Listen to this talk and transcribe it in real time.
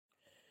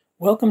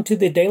Welcome to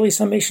the Daily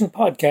Summation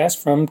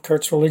podcast from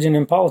Kurt's Religion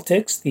and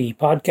Politics. The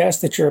podcast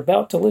that you're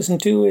about to listen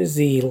to is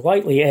the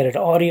lightly edited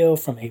audio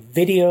from a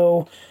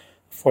video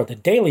for the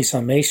Daily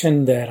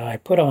Summation that I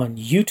put on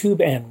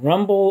YouTube and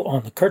Rumble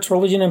on the Kurt's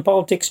Religion and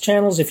Politics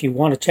channels. If you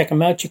want to check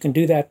them out, you can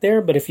do that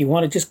there. But if you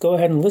want to just go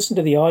ahead and listen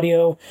to the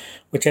audio,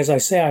 which, as I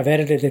say, I've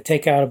edited to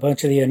take out a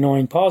bunch of the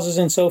annoying pauses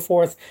and so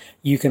forth,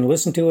 you can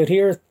listen to it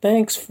here.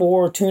 Thanks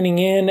for tuning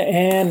in.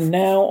 And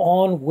now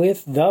on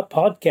with the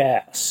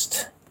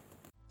podcast.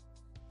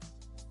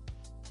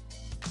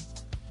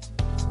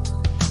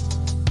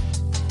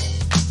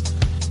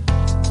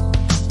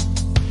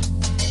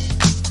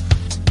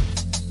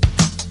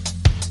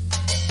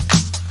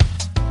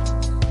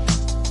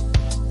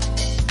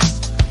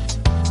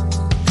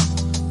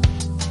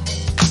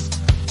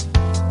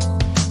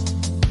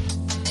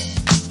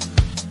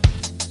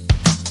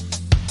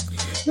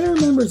 There are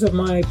members of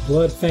my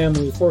blood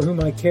family for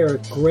whom I care a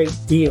great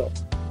deal.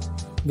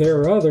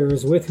 There are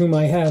others with whom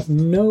I have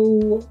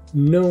no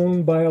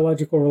known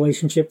biological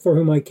relationship for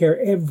whom I care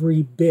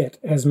every bit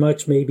as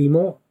much, maybe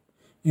more,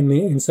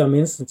 in some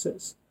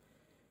instances.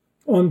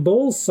 On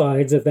both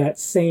sides of that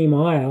same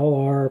aisle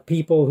are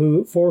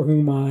people for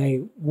whom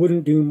I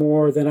wouldn't do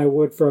more than I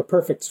would for a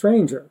perfect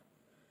stranger.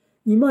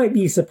 You might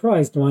be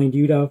surprised, mind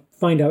you, to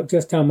find out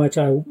just how much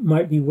I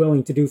might be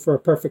willing to do for a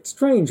perfect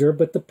stranger,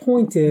 but the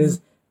point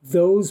is,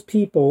 those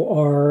people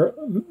are,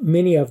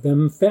 many of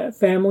them,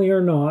 family or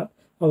not,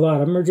 a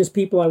lot of them are just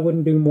people I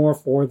wouldn't do more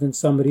for than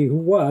somebody who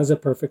was a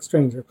perfect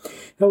stranger.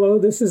 Hello,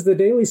 this is the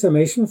Daily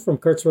Summation from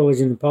Kurt's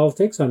Religion and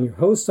Politics. I'm your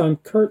host. I'm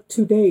Kurt.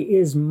 Today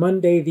is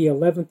Monday, the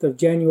 11th of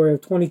January of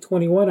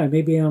 2021. I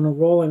may be on a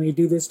roll. I may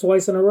do this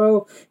twice in a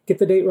row. Get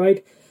the date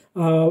right.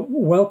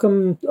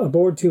 Welcome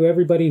aboard to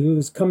everybody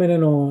who's coming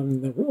in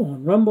on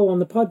Rumble, on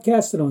the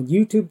podcast, and on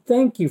YouTube.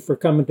 Thank you for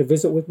coming to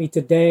visit with me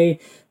today.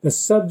 The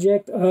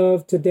subject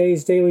of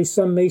today's Daily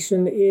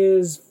Summation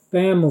is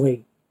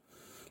family.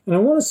 And I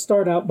want to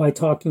start out by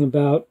talking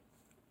about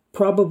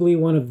probably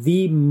one of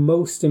the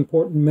most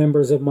important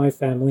members of my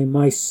family,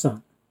 my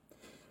son.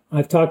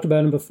 I've talked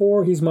about him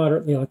before. He's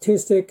moderately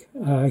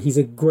autistic. He's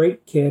a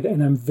great kid,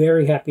 and I'm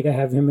very happy to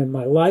have him in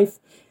my life.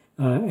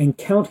 And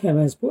count him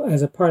as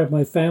a part of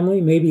my family.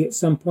 Maybe at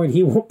some point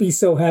he won't be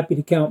so happy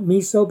to count me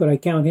so, but I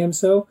count him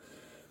so.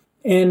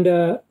 And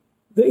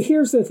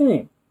here's the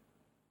thing.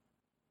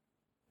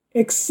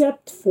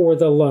 Except for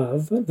the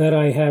love that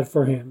I have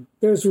for him,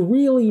 there's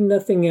really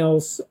nothing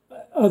else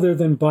other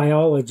than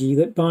biology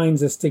that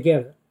binds us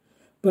together.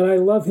 But I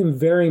love him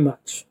very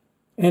much.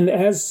 And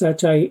as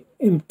such, I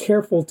am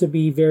careful to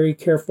be very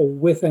careful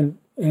with and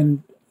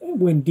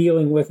when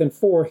dealing with and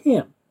for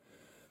him.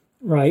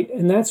 Right?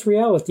 And that's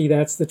reality.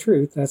 That's the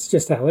truth. That's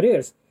just how it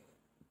is.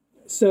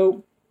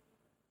 So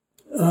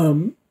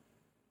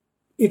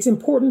it's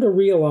important to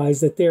realize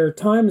that there are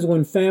times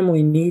when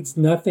family needs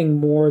nothing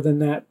more than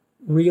that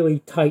really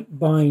tight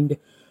bind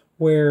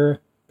where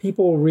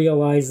people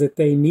realize that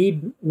they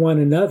need one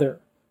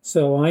another.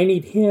 So I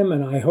need him,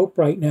 and I hope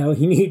right now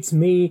he needs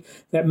me.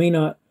 That may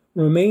not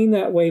remain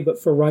that way, but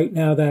for right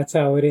now, that's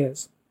how it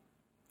is.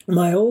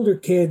 My older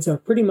kids are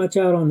pretty much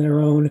out on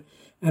their own.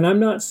 And I'm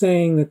not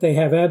saying that they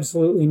have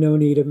absolutely no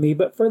need of me,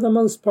 but for the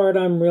most part,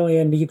 I'm really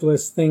a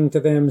needless thing to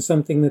them,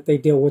 something that they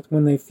deal with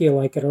when they feel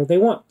like it or they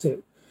want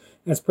to.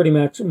 That's pretty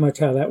much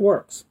how that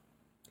works.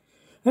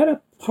 I had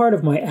a part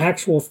of my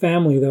actual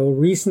family, though,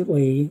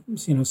 recently,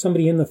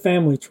 somebody in the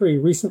family tree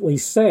recently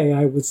say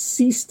I would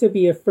cease to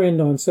be a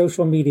friend on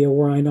social media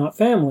were I not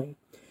family.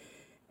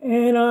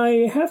 And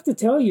I have to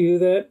tell you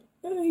that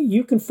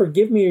you can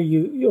forgive me,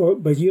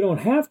 but you don't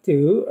have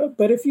to.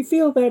 But if you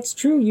feel that's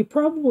true, you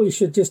probably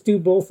should just do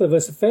both of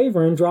us a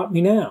favor and drop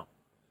me now.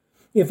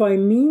 If I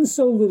mean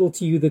so little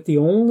to you that the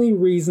only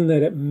reason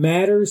that it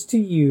matters to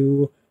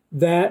you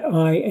that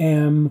I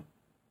am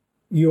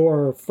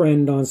your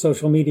friend on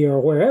social media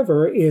or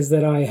wherever is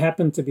that I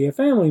happen to be a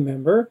family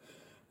member,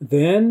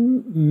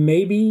 then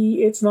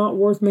maybe it's not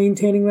worth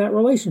maintaining that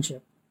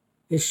relationship.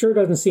 It sure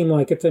doesn't seem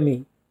like it to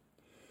me.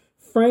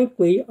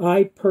 Frankly,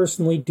 I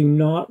personally do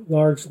not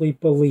largely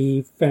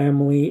believe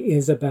family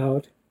is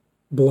about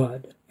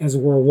blood, as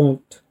we're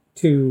wont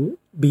to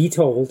be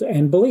told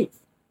and believe.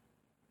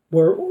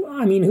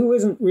 Who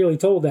isn't really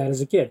told that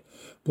as a kid?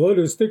 Blood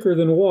is thicker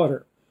than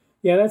water.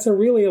 Yeah, that's a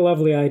really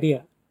lovely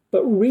idea.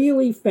 But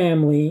really,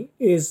 family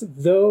is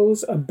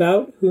those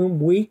about whom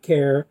we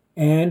care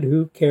and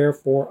who care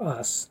for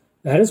us.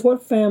 That is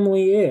what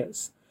family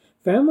is.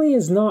 Family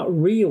is not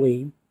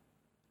really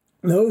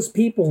those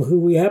people who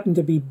we happen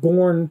to be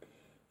born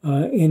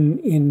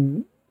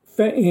in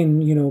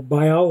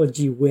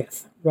biology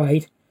with,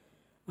 right?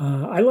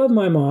 I love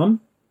my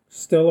mom,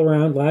 still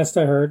around, last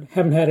I heard.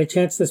 Haven't had a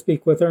chance to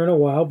speak with her in a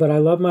while, but I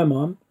love my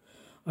mom.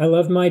 I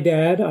love my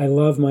dad. I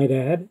love my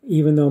dad,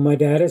 even though my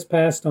dad has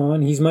passed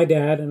on. He's my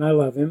dad, and I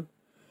love him.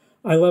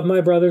 I love my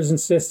brothers and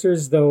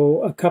sisters,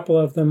 though a couple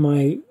of them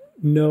I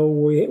know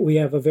we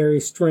have a very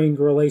strained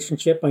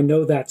relationship. I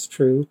know that's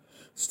true.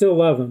 Still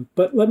love them.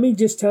 But let me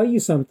just tell you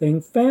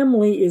something.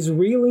 Family is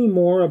really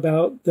more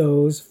about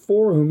those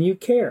for whom you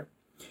care.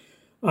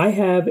 I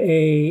have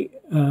a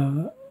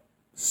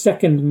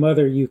second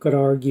mother, you could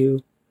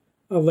argue,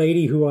 a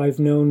lady who I've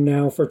known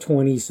now for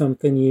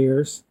 20-something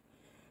years.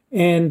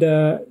 And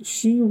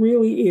she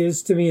really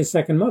is, to me, a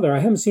second mother. I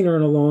haven't seen her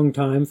in a long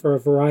time for a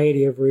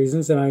variety of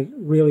reasons, and I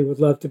really would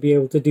love to be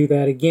able to do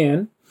that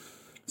again,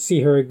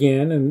 see her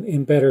again and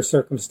in better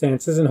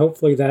circumstances, and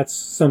hopefully that's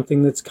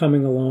something that's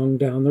coming along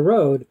down the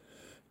road.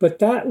 But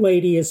that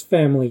lady is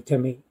family to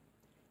me,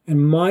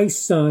 and my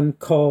son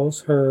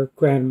calls her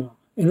grandma.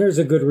 And there's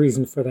a good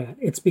reason for that.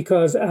 It's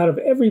because out of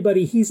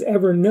everybody he's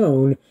ever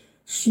known,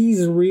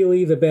 she's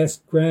really the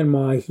best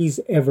grandma he's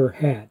ever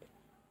had.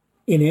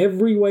 In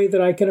every way that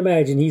I can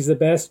imagine, he's the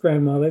best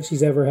grandma that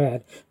she's ever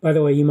had. By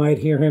the way, you might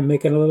hear him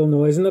making a little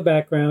noise in the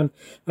background.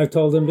 I've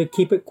told him to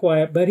keep it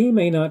quiet, but he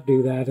may not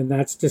do that, and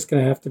that's just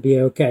going to have to be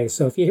okay.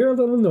 So if you hear a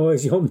little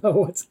noise, you'll know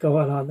what's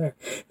going on there.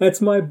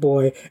 That's my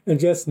boy, and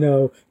just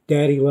know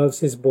Daddy loves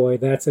his boy.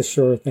 That's a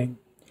sure thing.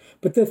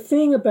 But the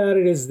thing about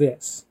it is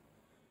this.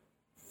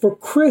 For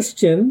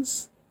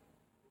Christians,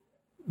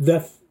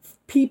 the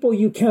people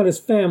you count as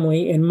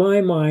family, in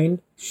my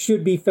mind,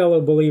 should be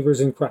fellow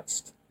believers in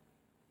Christ.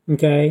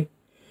 Okay?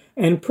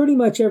 And pretty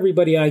much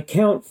everybody I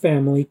count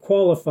family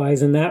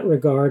qualifies in that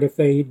regard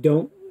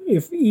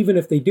even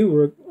if they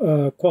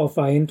do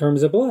qualify in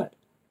terms of blood.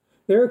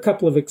 There are a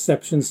couple of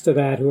exceptions to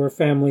that who are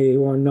family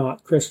who are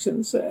not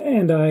Christians.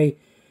 And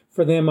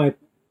for them, I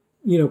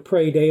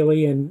pray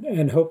daily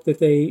and hope that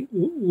they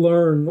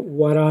learn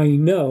what I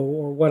know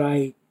or what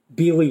I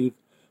believe.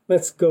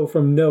 Let's go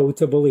from know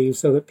to believe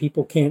so that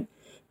people can't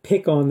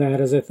pick on that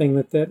as a thing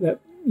that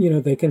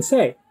they can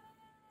say.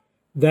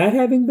 That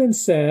having been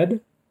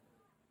said,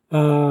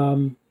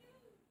 for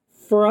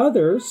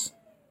others,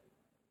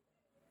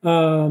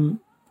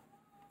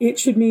 it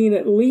should mean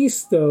at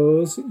least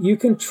those you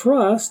can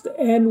trust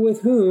and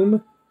with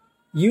whom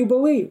you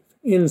believe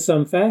in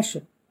some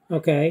fashion.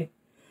 Okay?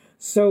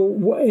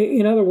 So,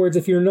 in other words,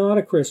 if you're not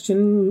a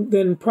Christian,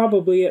 then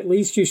probably at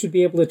least you should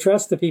be able to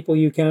trust the people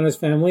you count as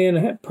family,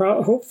 and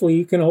hopefully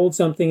you can hold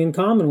something in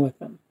common with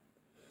them.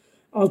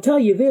 I'll tell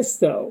you this,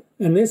 though,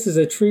 and this is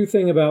a true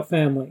thing about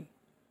family.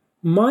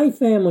 My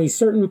family,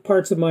 certain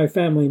parts of my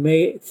family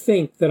may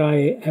think that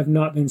I have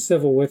not been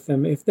civil with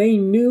them. If they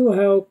knew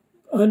how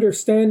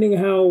understanding,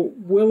 how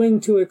willing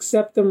to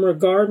accept them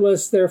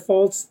regardless their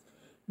faults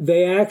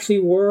they actually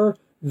were,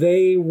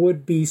 they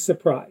would be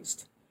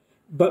surprised.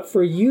 But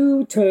for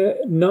you to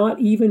not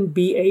even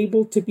be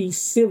able to be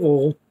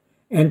civil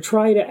and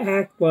try to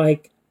act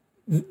like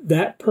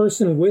that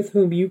person with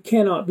whom you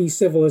cannot be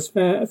civil as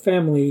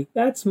family,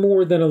 that's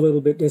more than a little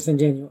bit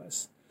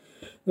disingenuous.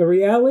 The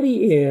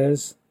reality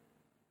is,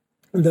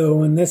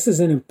 though, and this is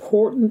an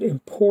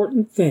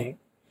important thing,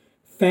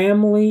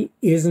 family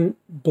isn't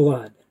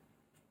blood.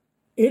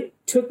 It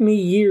took me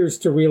years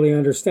to really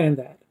understand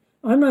that.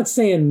 I'm not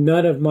saying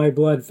none of my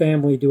blood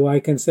family do I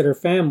consider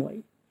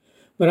family,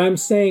 but I'm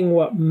saying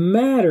what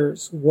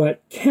matters,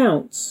 what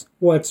counts,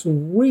 what's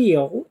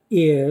real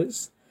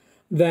is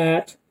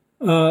that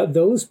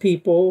those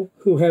people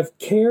who have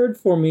cared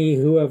for me,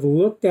 who have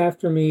looked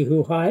after me,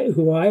 who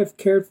I have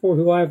cared for,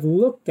 who I've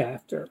looked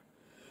after,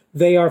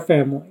 they are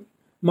family.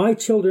 My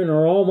children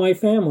are all my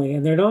family,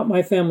 and they're not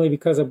my family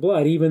because of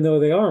blood, even though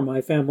they are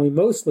my family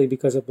mostly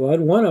because of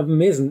blood. One of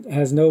them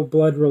has no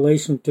blood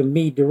relation to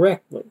me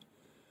directly.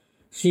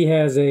 She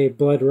has a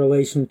blood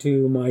relation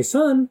to my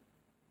son,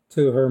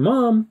 to her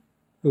mom,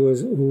 who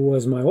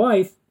was my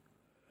wife,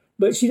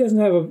 but she doesn't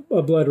have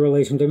a blood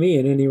relation to me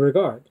in any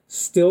regard.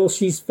 Still,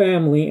 she's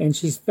family, and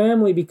she's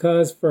family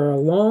because for a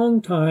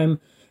long time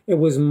it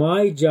was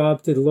my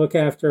job to look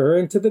after her,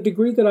 and to the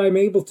degree that I'm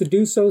able to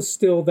do so,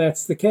 still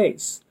that's the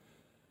case.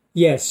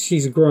 Yes,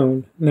 she's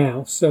grown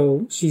now,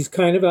 so she's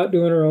kind of out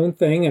doing her own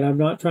thing, and I'm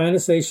not trying to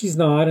say she's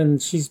not, and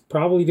she's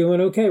probably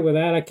doing okay with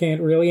that. I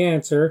can't really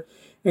answer.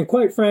 And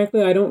quite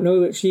frankly, I don't know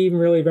that she even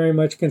really very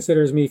much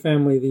considers me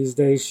family these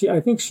days.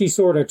 I think she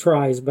sort of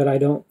tries, but I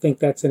don't think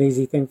that's an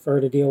easy thing for her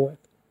to deal with.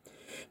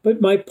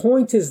 But my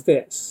point is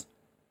this.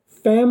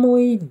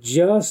 Family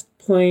just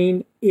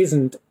plain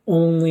isn't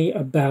only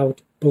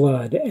about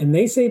blood. And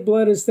they say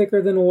blood is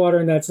thicker than water,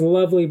 and that's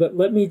lovely, but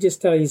let me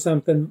just tell you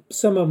something.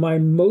 Some of my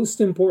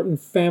most important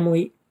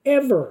family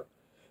ever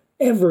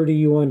do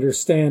you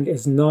understand,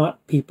 is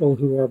not people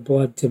who are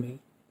blood to me.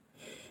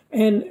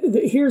 And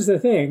here's the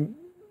thing.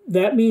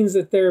 That means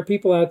that there are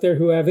people out there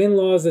who have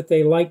in-laws that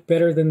they like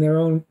better than their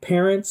own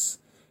parents,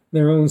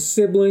 their own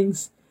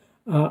siblings.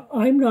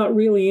 I'm not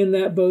really in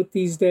that boat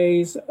these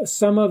days.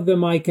 Some of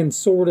them I can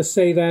sort of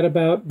say that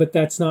about, but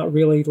that's not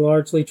really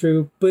largely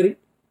true. But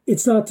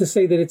it's not to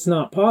say that it's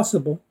not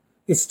possible.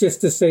 It's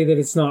just to say that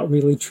it's not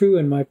really true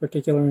in my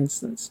particular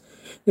instance.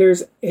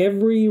 There's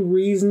every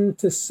reason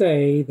to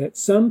say that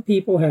some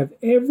people have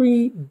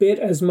every bit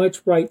as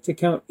much right to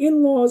count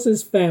in-laws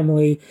as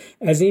family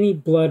as any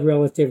blood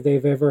relative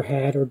they've ever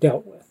had or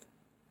dealt with.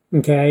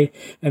 Okay?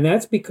 And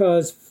that's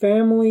because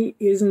family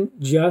isn't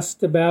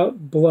just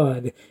about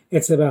blood.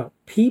 It's about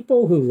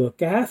people who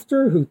look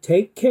after, who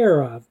take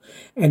care of,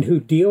 and who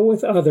deal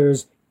with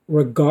others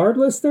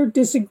regardless their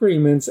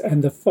disagreements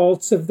and the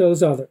faults of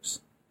those others.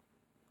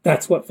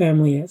 That's what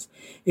family is.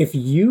 If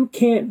you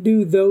can't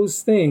do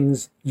those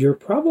things, you're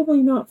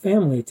probably not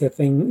family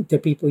to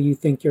people you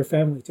think you're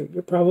family to.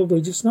 You're probably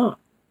just not.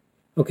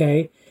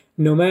 Okay?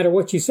 No matter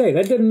what you say.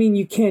 That doesn't mean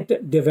you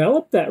can't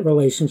develop that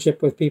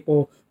relationship with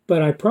people,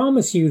 but I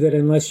promise you that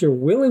unless you're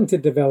willing to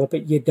develop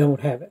it, you don't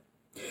have it.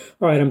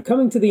 All right, I'm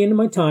coming to the end of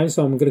my time,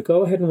 so I'm going to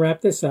go ahead and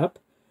wrap this up.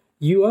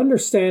 You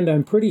understand,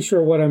 I'm pretty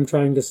sure, what I'm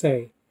trying to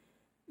say.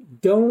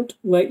 Don't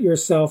let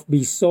yourself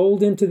be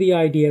sold into the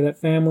idea that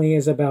family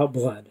is about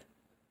blood.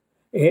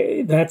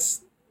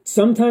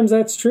 Sometimes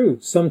that's true.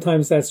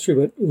 Sometimes that's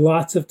true, but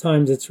lots of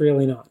times it's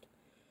really not.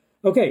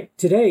 Okay,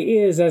 today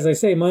is, as I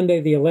say,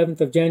 Monday, the 11th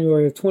of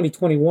January of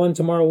 2021.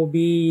 Tomorrow will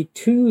be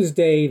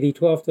Tuesday, the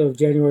 12th of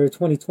January of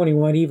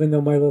 2021, even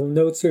though my little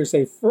notes here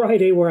say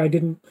Friday, where I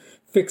didn't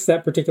fix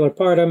that particular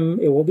part.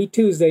 It will be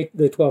Tuesday,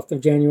 the 12th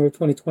of January of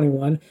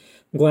 2021.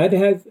 I'm glad to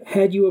have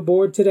had you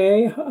aboard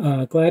today.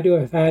 Glad to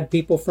have had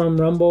people from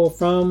Rumble,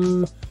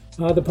 from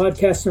the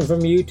podcast, and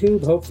from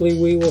YouTube. Hopefully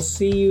we will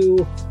see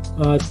you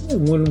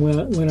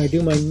when I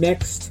do my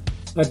next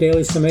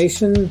Daily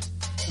Summation.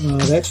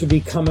 That should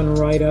be coming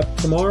right up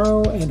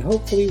tomorrow, and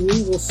hopefully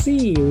we will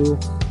see you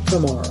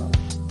tomorrow.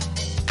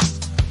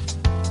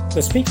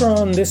 The speaker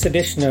on this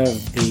edition of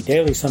the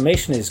Daily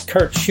Summation is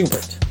Kurt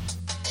Schubert.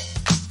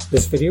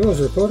 This video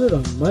was recorded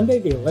on Monday,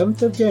 the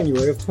 11th of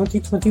January of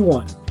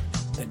 2021.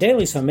 The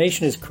Daily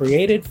Summation is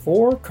created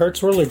for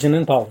Kurt's Religion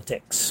and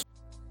Politics.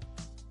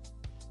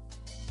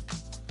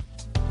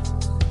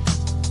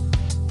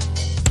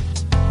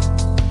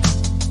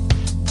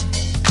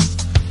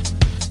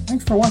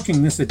 Thanks for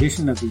watching this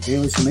edition of the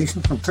Daily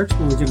Summation from Kurt's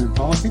Religion and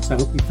Politics. I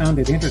hope you found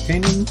it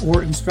entertaining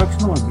or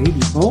instructional, or maybe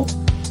both.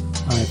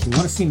 If you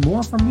want to see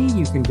more from me,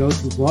 you can go to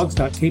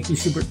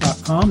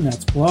blogs.kpschubert.com.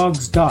 That's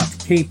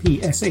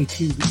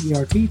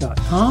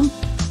blogs.kpschubert.com.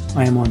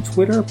 I am on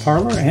Twitter,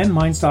 Parler, and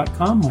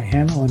Minds.com. My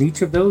handle on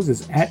each of those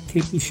is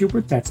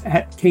 @kpschubert. That's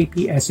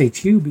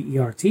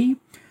 @kpschubert.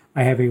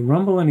 I have a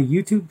Rumble and a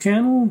YouTube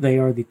channel. They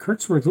are the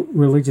Kurt's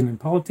Religion and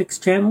Politics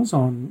channels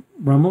on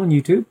Rumble and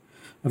YouTube.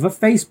 I have a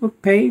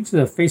Facebook page.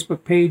 The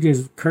Facebook page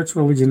is Kurt's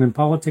Religion and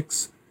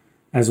Politics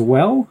as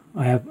well.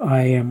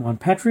 I am on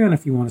Patreon.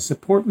 If you want to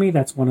support me,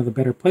 that's one of the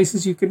better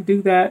places you can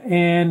do that.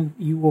 And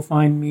you will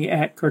find me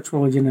at Kurt's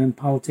Religion and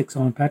Politics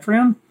on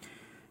Patreon.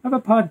 I have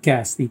a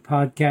podcast. The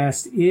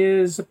podcast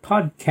is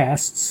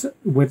podcasts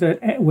with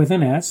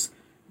an S,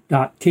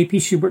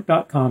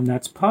 .kpschubert.com.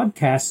 That's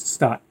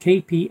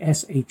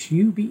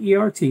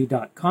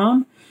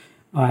podcasts.kpschubert.com.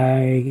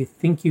 I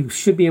think you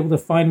should be able to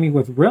find me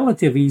with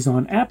relative ease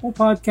on Apple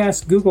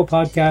Podcasts, Google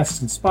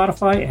Podcasts, and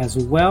Spotify as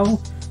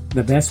well.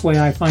 The best way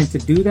I find to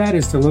do that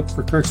is to look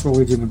for Kurt's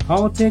Religion and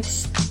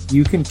Politics.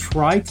 You can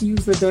try to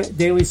use the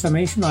Daily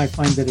Summation. I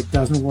find that it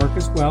doesn't work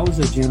as well as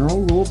a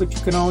general rule, but you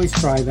can always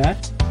try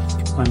that.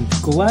 I'm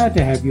glad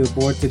to have you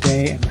aboard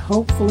today, and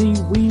hopefully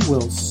we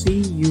will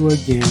see you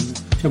again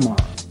tomorrow.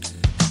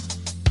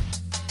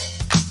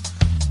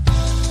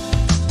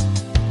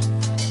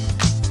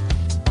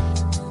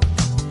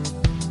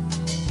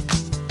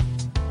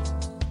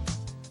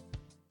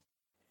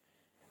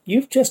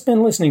 You've just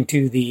been listening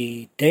to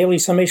the Daily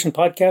Summation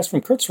podcast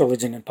from Kurt's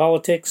Religion and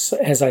Politics.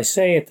 As I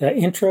say at the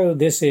intro,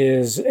 this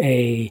is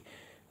a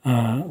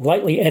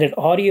lightly edited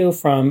audio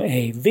from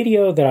a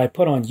video that I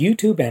put on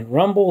YouTube and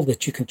Rumble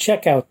that you can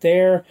check out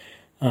there.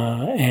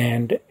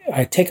 And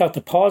I take out the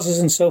pauses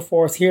and so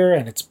forth here,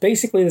 and it's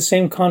basically the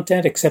same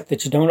content except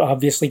that you don't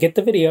obviously get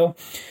the video.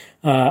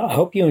 I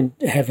hope you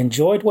have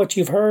enjoyed what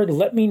you've heard.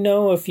 Let me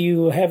know if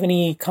you have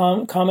any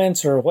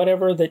comments or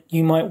whatever that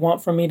you might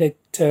want from me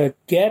to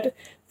get.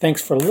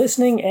 Thanks for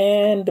listening,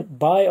 and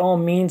by all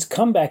means,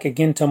 come back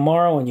again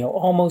tomorrow, and you'll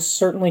almost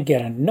certainly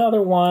get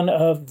another one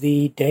of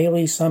the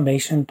Daily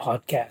Summation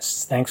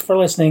podcasts. Thanks for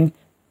listening.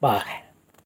 Bye.